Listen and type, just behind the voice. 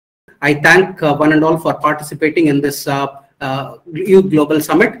I thank one and all for participating in this Youth Global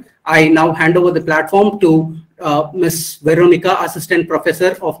Summit. I now hand over the platform to Ms. Veronica, Assistant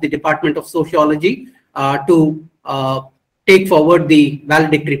Professor of the Department of Sociology, to take forward the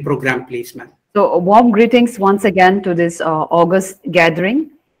valedictory program, please, ma'am. So warm greetings once again to this August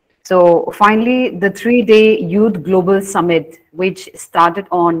gathering. So finally, the 3-day Youth Global Summit, which started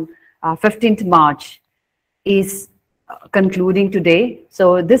on 15th March, is concluding today.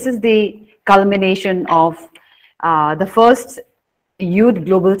 So this is the culmination of the first Youth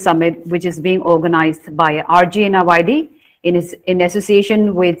Global Summit, which is being organized by RGNIYD in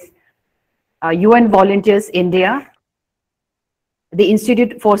association with UN Volunteers India, the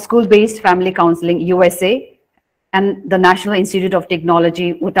Institute for School-Based Family Counseling USA, and the National Institute of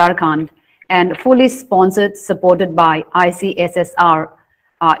Technology Uttarakhand, and fully sponsored, supported by ICSSR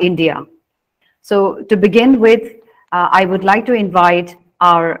India. So to begin with, I would like to invite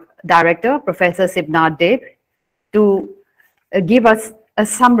our director, Professor Sibnath Deb, to give us a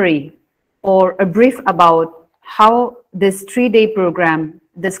summary or a brief about how this 3-day program,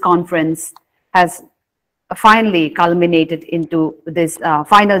 this conference, has finally culminated into this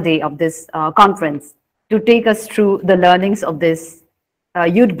final day of this conference, to take us through the learnings of this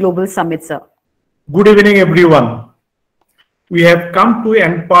Youth Global Summit, sir. Good evening, everyone. We have come to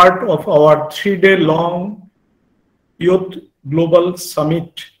end part of our 3-day long Youth Global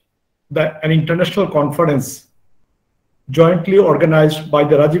Summit, an international conference jointly organized by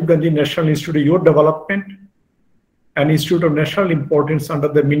the Rajiv Gandhi National Institute of Youth Development and Institute of National Importance under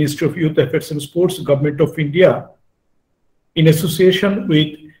the Ministry of Youth Affairs and Sports, Government of India, in association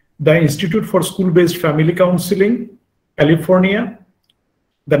with the Institute for School-Based Family Counseling, California,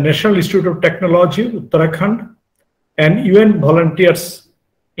 the National Institute of Technology, Uttarakhand, and UN Volunteers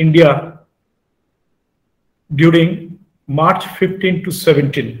India during March 15 to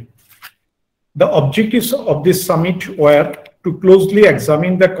 17. The objectives of this summit were to closely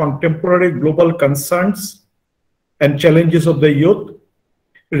examine the contemporary global concerns and challenges of the youth,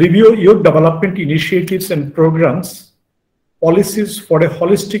 review youth development initiatives and programs, policies for a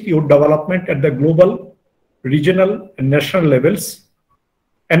holistic youth development at the global, regional, and national levels,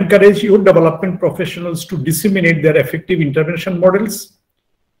 encourage youth development professionals to disseminate their effective intervention models,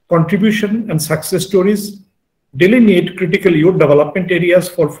 contribution and success stories, delineate critical youth development areas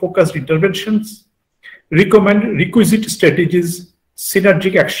for focused interventions, recommend requisite strategies,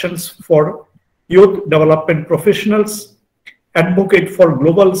 synergic actions for youth development professionals, advocate for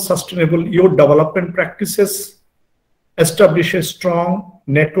global sustainable youth development practices, establish a strong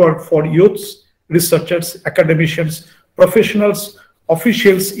network for youths, researchers, academicians, professionals,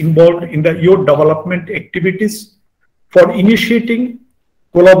 officials involved in the youth development activities for initiating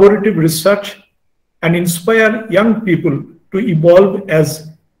collaborative research and inspire young people to evolve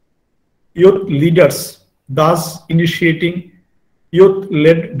as youth leaders, thus initiating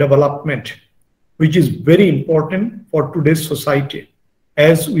youth-led development, which is very important for today's society,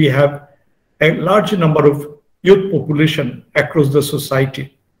 as we have a large number of youth population across the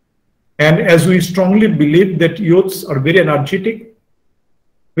society. And as we strongly believe that youths are very energetic,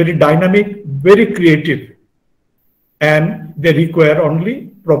 very dynamic, very creative, and they require only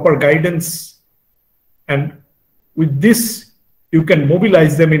proper guidance. And with this, you can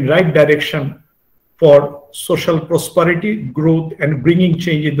mobilize them in right direction for social prosperity, growth, and bringing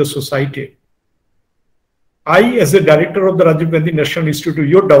change in the society. I, as a director of the Rajiv Gandhi National Institute of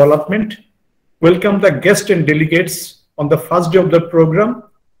Youth Development, welcome the guests and delegates on the first day of the program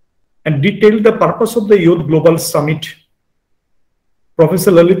and detail the purpose of the Youth Global Summit.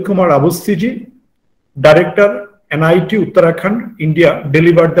 Professor Lalit Kumar Avasthi, Director, NIT Uttarakhand, India,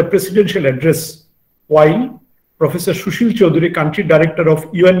 delivered the presidential address, while Professor Sushil Chaudhary, Country Director of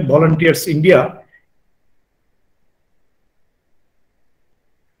UN Volunteers India,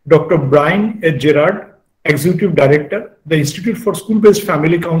 Dr. Brian A. Gerard, Executive Director, the Institute for School-Based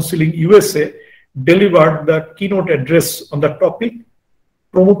Family Counseling USA, delivered the keynote address on the topic,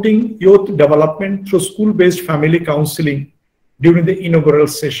 Promoting Youth Development Through School-Based Family Counseling, during the inaugural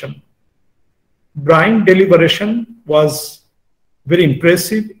session. Brian's deliberation was very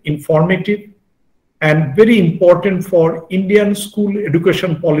impressive, informative, and very important for Indian school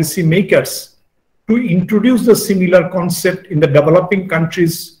education policy makers to introduce the similar concept in the developing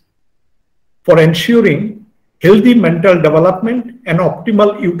countries for ensuring healthy mental development and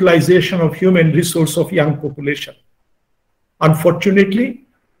optimal utilization of human resource of young population. Unfortunately,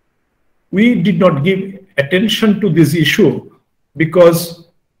 we did not give attention to this issue because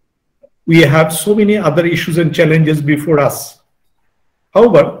we have so many other issues and challenges before us.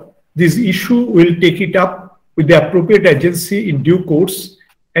 However, this issue will take it up with the appropriate agency in due course,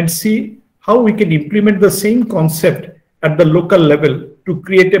 and see how we can implement the same concept at the local level to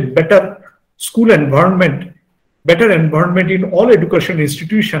create a better school environment, better environment in all education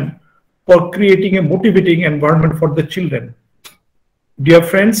institutions for creating a motivating environment for the children. Dear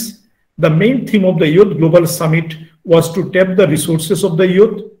friends, the main theme of the Youth Global Summit was to tap the resources of the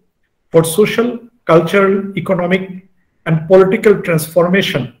youth for social, cultural, economic, and political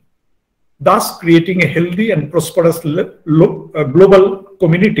transformation, thus creating a healthy and prosperous global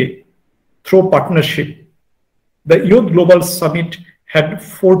community through partnership. The Youth Global Summit had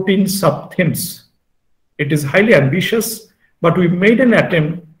 14 sub-themes. It is highly ambitious, but we made an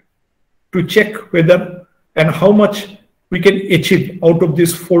attempt to check whether and how much we can achieve out of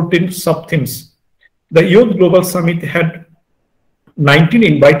these 14 sub-themes. The Youth Global Summit had 19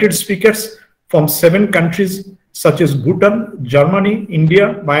 invited speakers from 7 countries such as Bhutan, Germany,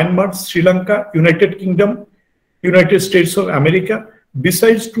 India, Myanmar, Sri Lanka, United Kingdom, United States of America,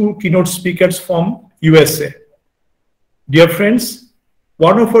 besides 2 keynote speakers from USA. Dear friends,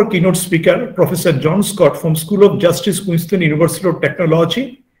 one of our keynote speakers, Professor John Scott from School of Justice, Queensland University of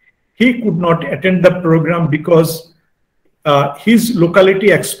Technology, he could not attend the program because his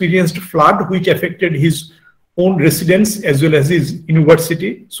locality experienced flood which affected his own residence as well as his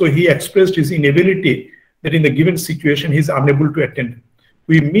university. So he expressed his inability that in the given situation he is unable to attend.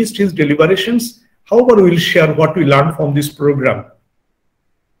 We missed his deliberations. However, we will share what we learned from this program.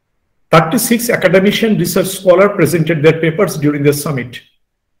 36 academician research scholars presented their papers during the summit.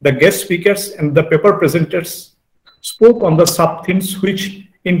 The guest speakers and the paper presenters spoke on the sub-themes which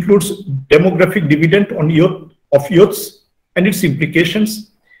includes demographic dividend on youths and its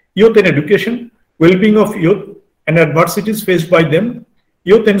implications, youth and education, well-being of youth and adversities faced by them,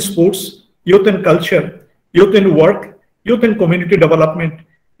 youth and sports, youth and culture, youth and work, youth and community development,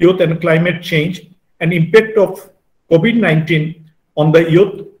 youth and climate change, and impact of COVID-19 on the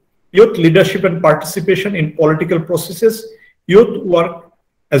youth leadership and participation in political processes, youth work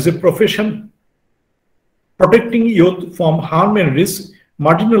as a profession, protecting youth from harm and risk,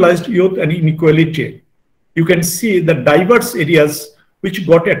 marginalized youth and inequality. You can see the diverse areas which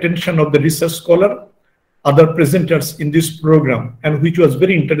got attention of the research scholar, other presenters in this program, and which was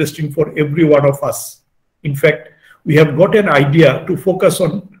very interesting for every one of us. In fact, we have got an idea to focus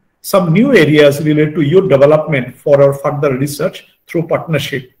on some new areas related to youth development for our further research through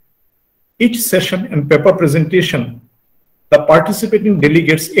partnership. Each session and paper presentation, the participating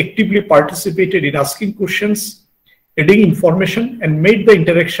delegates actively participated in asking questions, adding information, and made the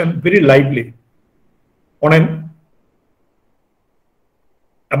interaction very lively.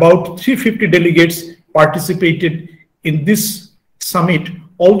 About 350 delegates participated in this summit,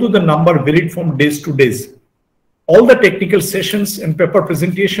 although the number varied from days to days. All the technical sessions and paper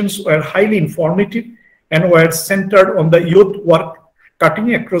presentations were highly informative and were centered on the youth work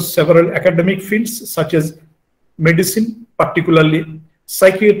cutting across several academic fields such as medicine, particularly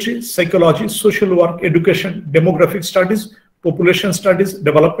psychiatry, psychology, social work, education, demographic studies, population studies,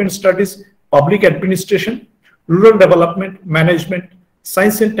 development studies, public administration, rural development, management,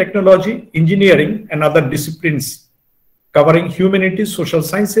 science and technology, engineering, and other disciplines, covering humanities, social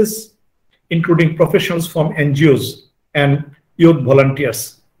sciences, including professionals from NGOs and youth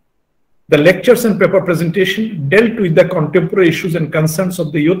volunteers. The lectures and paper presentation dealt with the contemporary issues and concerns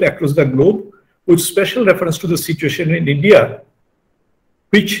of the youth across the globe, with special reference to the situation in India,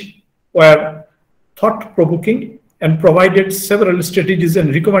 which were thought-provoking and provided several strategies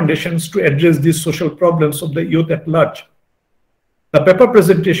and recommendations to address these social problems of the youth at large. The paper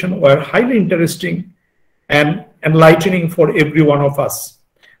presentation were highly interesting and enlightening for every one of us.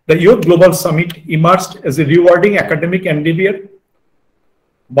 The Youth Global Summit emerged as a rewarding academic endeavor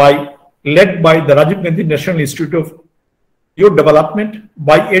led by the Rajiv Gandhi National Institute of Youth Development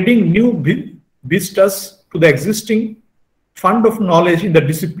by adding new vistas to the existing fund of knowledge in the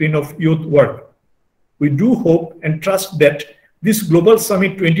discipline of youth work. We do hope and trust that this Global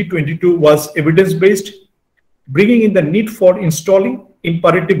Summit 2022 was evidence-based, bringing in the need for installing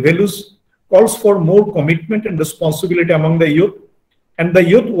imperative values, calls for more commitment and responsibility among the youth and the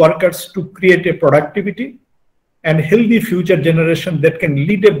youth workers to create a productivity and healthy future generation that can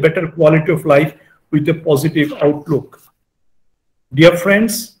lead a better quality of life with a positive outlook. Dear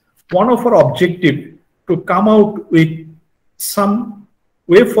friends, one of our objectives to come out with some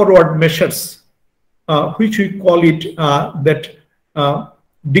way forward measures, which we call it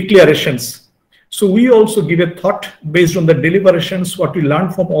declarations. So we also give a thought based on the deliberations, what we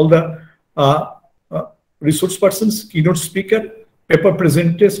learned from all the resource persons, keynote speaker, paper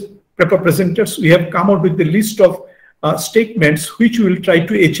presenters. We have come out with the list of statements which we will try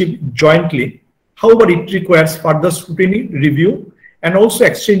to achieve jointly. However, it requires further scrutiny, review, and also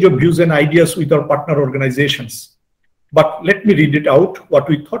exchange of views and ideas with our partner organizations. But let me read it out, what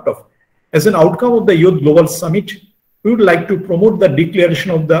we thought of. As an outcome of the Youth Global Summit, we would like to promote the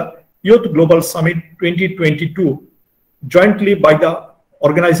declaration of the Youth Global Summit 2022 jointly by the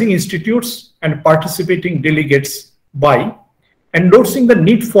organizing institutes and participating delegates by endorsing the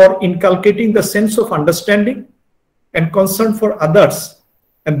need for inculcating the sense of understanding and concern for others,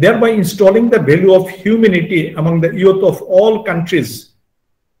 and thereby installing the value of humanity among the youth of all countries,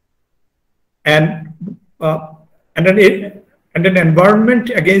 and an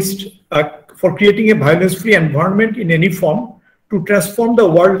environment against for creating a violence-free environment in any form to transform the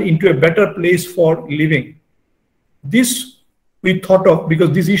world into a better place for living. This we thought of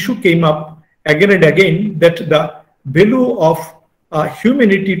because this issue came up again and again, that the value of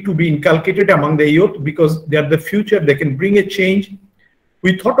humanity to be inculcated among the youth, because they are the future, they can bring a change.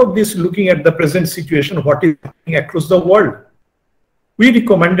 We thought of this looking at the present situation, what is happening across the world. We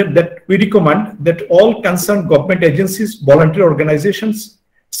recommend that all concerned government agencies, volunteer organizations,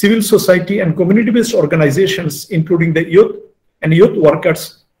 civil society and community-based organizations, including the youth and youth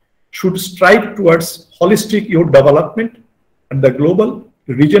workers, should strive towards holistic youth development at the global,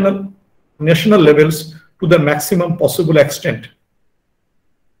 regional, national levels to the maximum possible extent.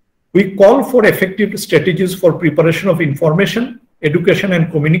 We call for effective strategies for preparation of information, education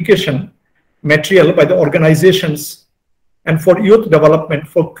and communication material by the organizations, and for youth development,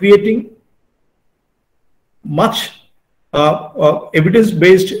 for creating much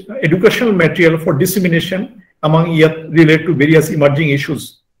evidence-based educational material for dissemination among youth related to various emerging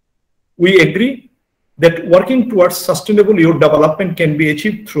issues. We agree that working towards sustainable youth development can be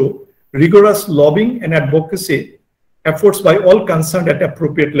achieved through rigorous lobbying and advocacy efforts by all concerned at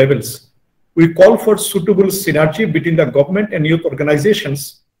appropriate levels. We call for suitable synergy between the government and youth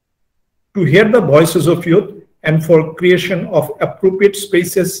organizations to hear the voices of youth, and for creation of appropriate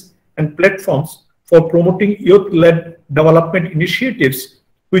spaces and platforms for promoting youth-led development initiatives,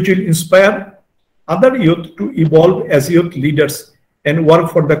 which will inspire other youth to evolve as youth leaders and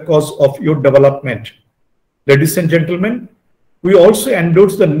work for the cause of youth development. Ladies and gentlemen, we also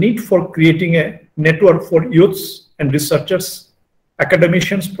endorse the need for creating a network for youths and researchers,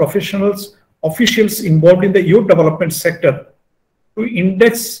 academicians, professionals, officials involved in the youth development sector to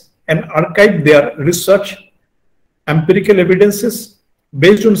index and archive their research, empirical evidences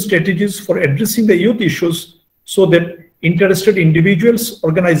based on strategies for addressing the youth issues, so that interested individuals,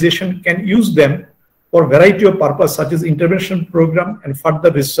 organizations can use them for a variety of purposes such as intervention program and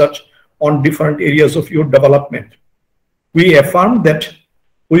further research on different areas of youth development. We affirm that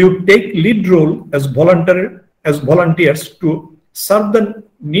we would take lead role as volunteers to serve the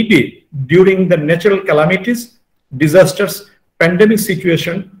needy during the natural calamities, disasters, pandemic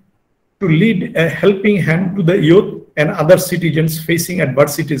situation, to lead a helping hand to the youth and other citizens facing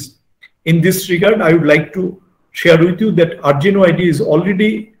adversities. In this regard, I would like to share with you that RGNIYD is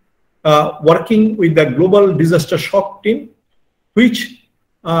already working with the Global Disaster Shock Team, which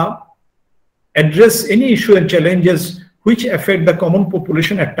address any issue and challenges which affect the common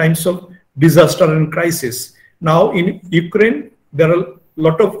population at times of disaster and crisis. Now in Ukraine, there are a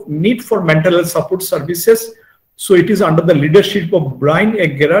lot of need for mental health support services. So it is under the leadership of Brian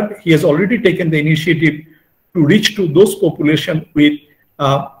Gerard. He has already taken the initiative to reach to those populations with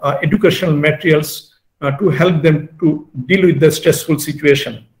educational materials to help them to deal with the stressful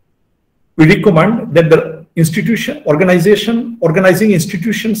situation. We recommend that the organizing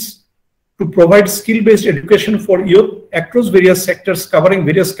institutions to provide skill-based education for youth across various sectors covering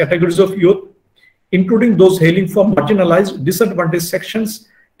various categories of youth, including those hailing from marginalized, disadvantaged sections,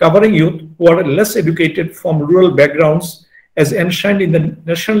 covering youth who are less educated from rural backgrounds, as enshrined in the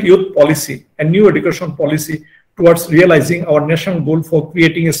National Youth Policy and New Education Policy towards realizing our national goal for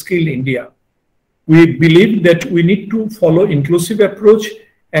creating a skilled India. We believe that we need to follow inclusive approach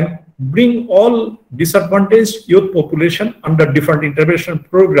and bring all disadvantaged youth population under different intervention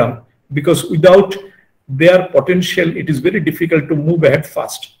program, because without their potential, it is very difficult to move ahead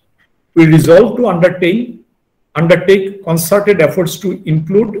fast. We resolve to undertake concerted efforts to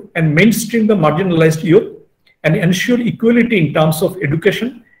include and mainstream the marginalized youth and ensure equality in terms of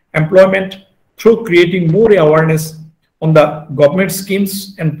education, employment, through creating more awareness on the government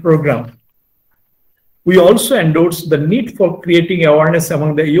schemes and program. We also endorse the need for creating awareness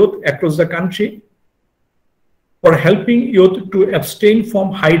among the youth across the country for helping youth to abstain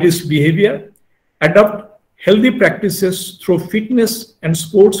from high-risk behavior, adopt healthy practices through fitness and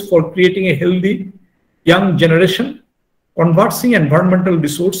sports for creating a healthy young generation, conserving environmental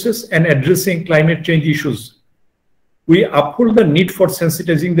resources and addressing climate change issues. We uphold the need for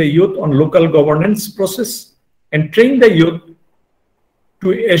sensitizing the youth on local governance process and train the youth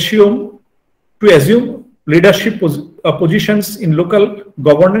to assume leadership positions in local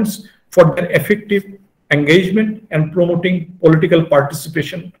governance for their effective engagement and promoting political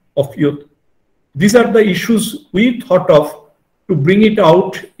participation of youth. These are the issues we thought of to bring it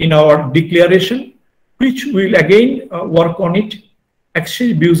out in our declaration, which will again work on it,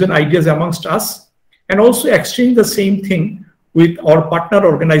 exchange views and ideas amongst us, and also exchange the same thing with our partner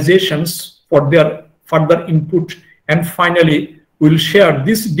organizations for their further input. And finally, we'll share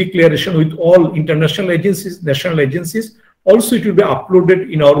this declaration with all international agencies, national agencies. Also, it will be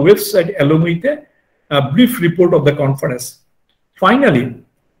uploaded in our website along with a brief report of the conference. Finally,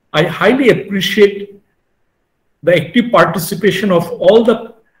 I highly appreciate the active participation of all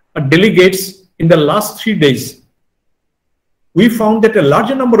the delegates in the last 3 days. We found that a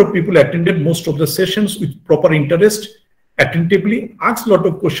larger number of people attended most of the sessions with proper interest, attentively asked a lot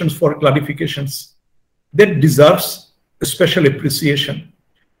of questions for clarifications. That deserves a special appreciation.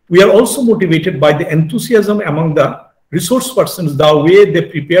 We are also motivated by the enthusiasm among the resource persons, the way they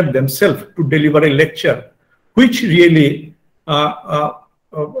prepared themselves to deliver a lecture, which really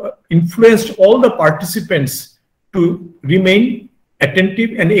influenced all the participants to remain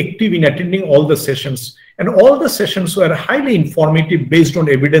attentive and active in attending all the sessions. And all the sessions were highly informative based on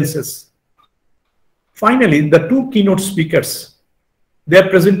evidences. Finally, the two keynote speakers, their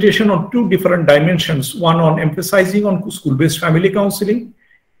presentation on two different dimensions, one on emphasizing on school-based family counseling,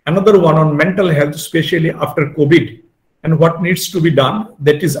 another one on mental health, especially after COVID, and what needs to be done.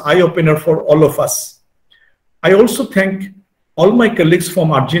 That is eye-opener for all of us. I also thank all my colleagues from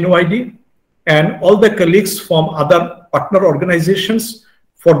RGNIYD and all the colleagues from other partner organizations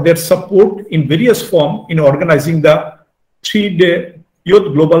for their support in various forms in organizing the 3-day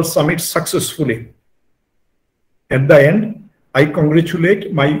Youth Global Summit successfully. At the end, I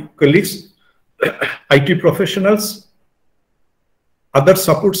congratulate my colleagues, IT professionals, other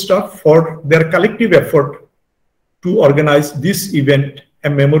support staff for their collective effort to organize this event, a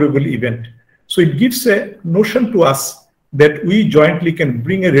memorable event. So it gives a notion to us that we jointly can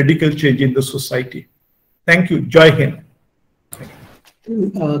bring a radical change in the society. Thank you. Jai Hind.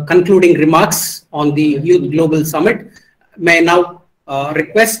 Concluding remarks on the Youth Global Summit, may I now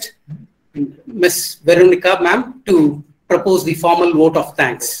request Ms. Veronica, ma'am, to propose the formal vote of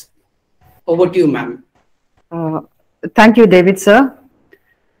thanks. Over to you, ma'am. Thank you, David, sir.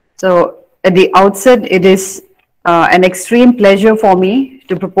 So at the outset, it is an extreme pleasure for me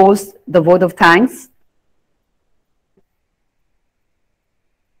to propose the vote of thanks.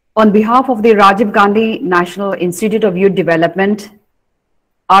 On behalf of the Rajiv Gandhi National Institute of Youth Development,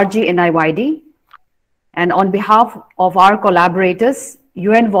 RGNIYD, and on behalf of our collaborators,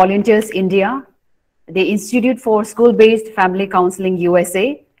 UN Volunteers India, the Institute for School-Based Family Counseling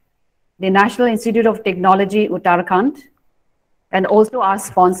USA, the National Institute of Technology Uttarakhand, and also our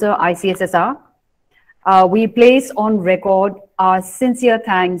sponsor ICSSR, we place on record our sincere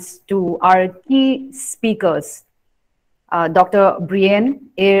thanks to our key speakers, Dr. Brian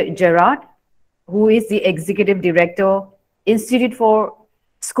A. Gerard, who is the Executive Director, Institute for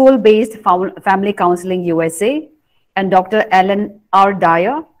School-Based Family Counseling USA, and Dr. Alan R.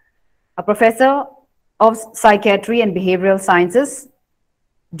 Dyer, a Professor of Psychiatry and Behavioral Sciences,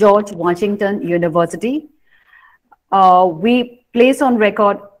 George Washington University. We place on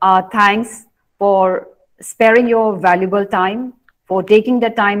record our thanks for sparing your valuable time, for taking the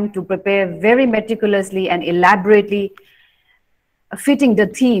time to prepare very meticulously and elaborately fitting the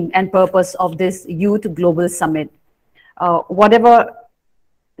theme and purpose of this Youth Global Summit. Whatever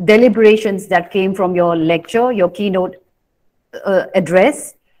deliberations that came from your lecture, your keynote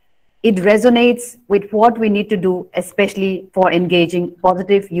address, it resonates with what we need to do, especially for engaging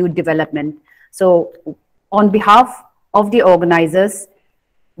positive youth development. So on behalf of the organizers,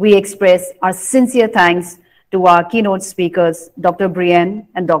 we express our sincere thanks to our keynote speakers, Dr. Brian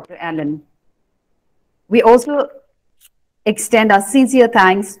and Dr. Allen. We also extend our sincere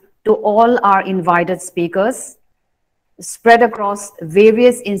thanks to all our invited speakers spread across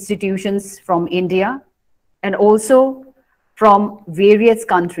various institutions from India and also from various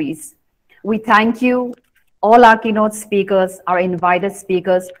countries. We thank you, all our keynote speakers, our invited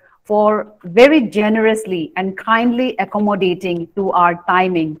speakers, for very generously and kindly accommodating to our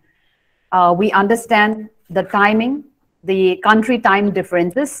timing. We understand the timing, the country time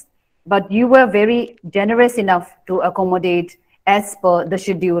differences, but you were very generous enough to accommodate as per the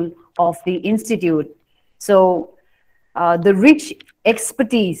schedule of the Institute. So the rich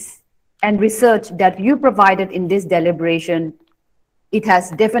expertise and research that you provided in this deliberation, it has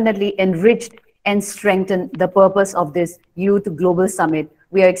definitely enriched and strengthened the purpose of this Youth Global Summit.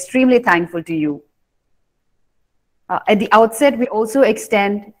 We are extremely thankful to you. At the outset, we also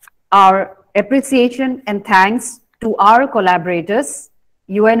extend our appreciation and thanks to our collaborators,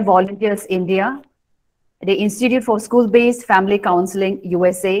 UN Volunteers India, the Institute for School-Based Family Counseling,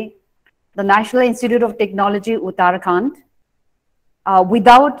 USA, the National Institute of Technology, Uttarakhand.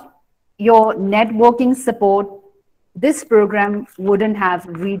 Without your networking support, this program wouldn't have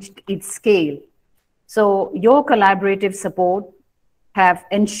reached its scale. So your collaborative support have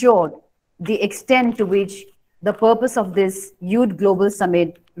ensured the extent to which the purpose of this Youth Global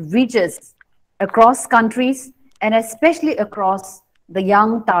Summit reaches across countries and especially across the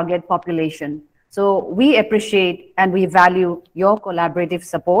young target population. So we appreciate and we value your collaborative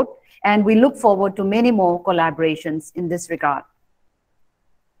support, and we look forward to many more collaborations in this regard.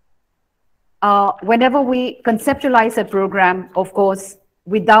 Whenever we conceptualize a program, of course,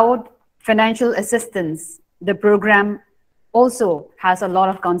 without financial assistance, the program also has a lot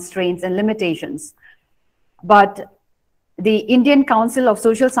of constraints and limitations. But the Indian Council of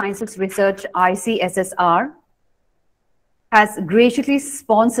Social Sciences Research, ICSSR, has graciously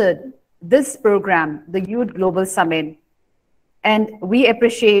sponsored this program, the Youth Global Summit, and we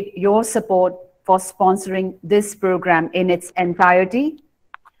appreciate your support for sponsoring this program in its entirety.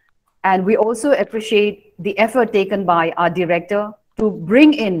 And we also appreciate the effort taken by our director to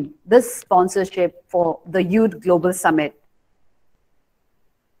bring in this sponsorship for the Youth Global Summit.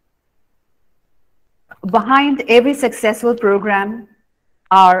 Behind every successful program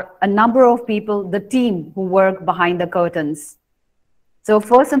are a number of people, the team who work behind the curtains. So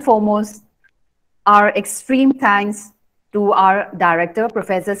first and foremost, our extreme thanks to our director,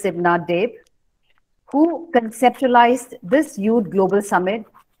 Professor Sibnath Deb, who conceptualized this Youth Global Summit.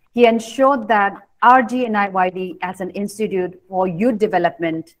 He ensured that RGNIYD as an institute for youth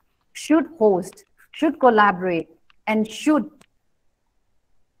development should host, should collaborate, and should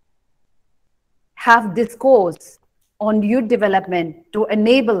have discourse on youth development to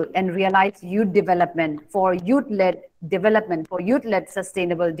enable and realize youth development for youth-led development, for youth-led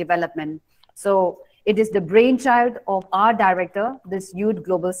sustainable development. So it is the brainchild of our director, this Youth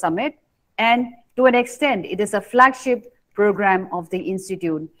Global Summit, and to an extent, it is a flagship program of the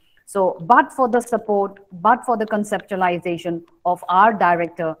institute. So, but for the support, but for the conceptualization of our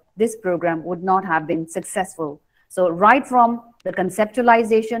director, this program would not have been successful. So right from the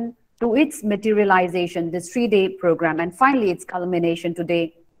conceptualization to its materialization, this 3-day program, and finally its culmination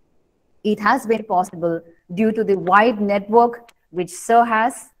today, it has been possible due to the wide network which Sir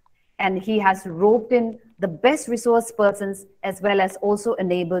has, and he has roped in the best resource persons as well as also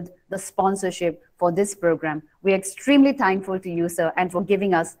enabled the sponsorship for this program. We are extremely thankful to you, sir, and for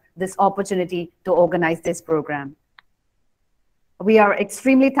giving us this opportunity to organize this program. We are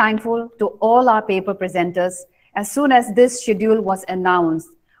extremely thankful to all our paper presenters. As soon as this schedule was announced,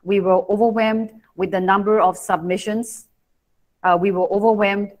 we were overwhelmed with the number of submissions. We were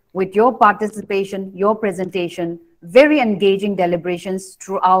overwhelmed with your participation, your presentation, very engaging deliberations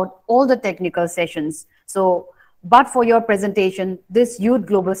throughout all the technical sessions. So, but for your presentation, this Youth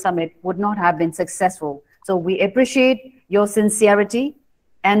Global Summit would not have been successful. So we appreciate your sincerity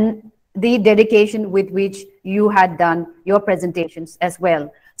and the dedication with which you had done your presentations as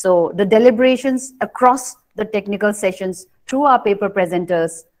well. So the deliberations across the technical sessions through our paper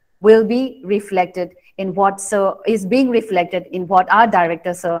presenters will be reflected in what Sir is being reflected in what our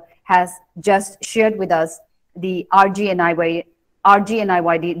director, Sir, has just shared with us, the RGNIYD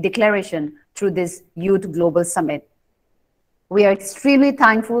declaration through this Youth Global Summit. We are extremely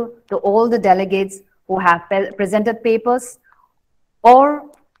thankful to all the delegates who have presented papers or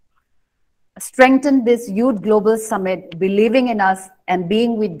strengthened this Youth Global Summit, believing in us and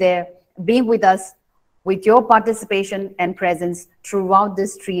being with us with your participation and presence throughout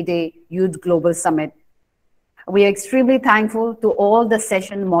this 3-day Youth Global Summit. We are extremely thankful to all the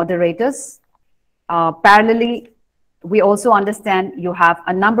session moderators. Parallelly, we also understand you have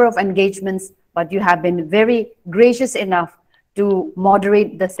a number of engagements, but you have been very gracious enough to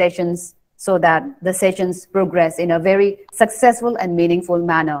moderate the sessions so that the sessions progress in a very successful and meaningful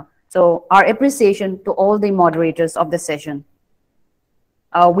manner. So our appreciation to all the moderators of the session.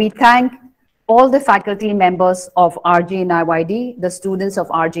 We thank all the faculty members of RGNIYD, the students of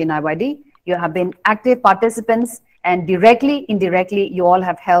RGNIYD. You have been active participants, and directly, indirectly, you all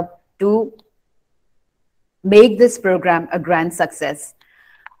have helped to make this program a grand success.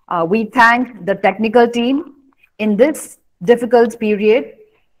 We thank the technical team in this difficult period.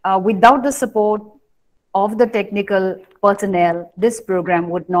 Without the support of the technical personnel, this program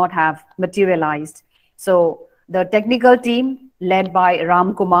would not have materialized. So the technical team led by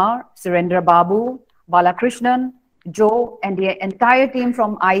Ram Kumar, Surendra Babu, Balakrishnan, Joe, and the entire team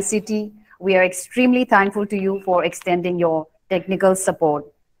from ICT we are extremely thankful to you for extending your technical support.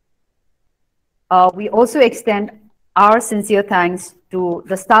 We also extend our sincere thanks to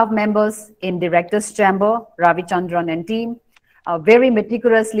the staff members in Director's Chamber, Ravichandran and team. Very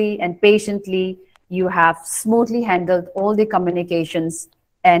meticulously and patiently, you have smoothly handled all the communications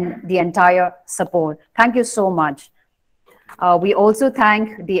and the entire support. Thank you so much. We also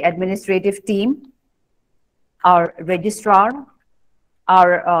thank the administrative team, our registrar,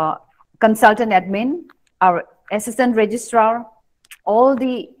 our consultant admin, our assistant registrar, all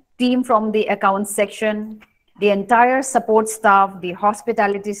the team from the accounts section, the entire support staff, the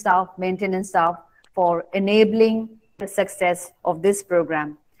hospitality staff, maintenance staff, for enabling the success of this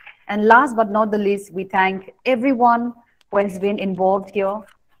program. And last but not the least, we thank everyone who has been involved here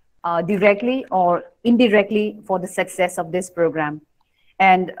directly or indirectly for the success of this program.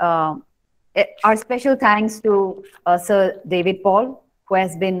 And our special thanks to Sir David Paul, who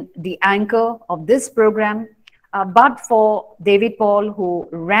has been the anchor of this program. But for David Paul, who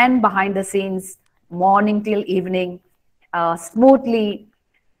ran behind the scenes morning till evening, smoothly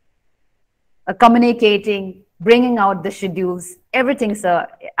communicating, bringing out the schedules, everything, sir.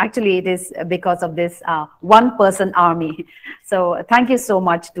 Actually, it is because of this one-person army. So thank you so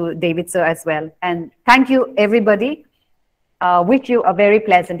much to David, sir, as well. And thank you, everybody. Wish you a very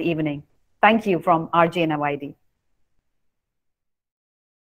pleasant evening. Thank you from RGNIYD.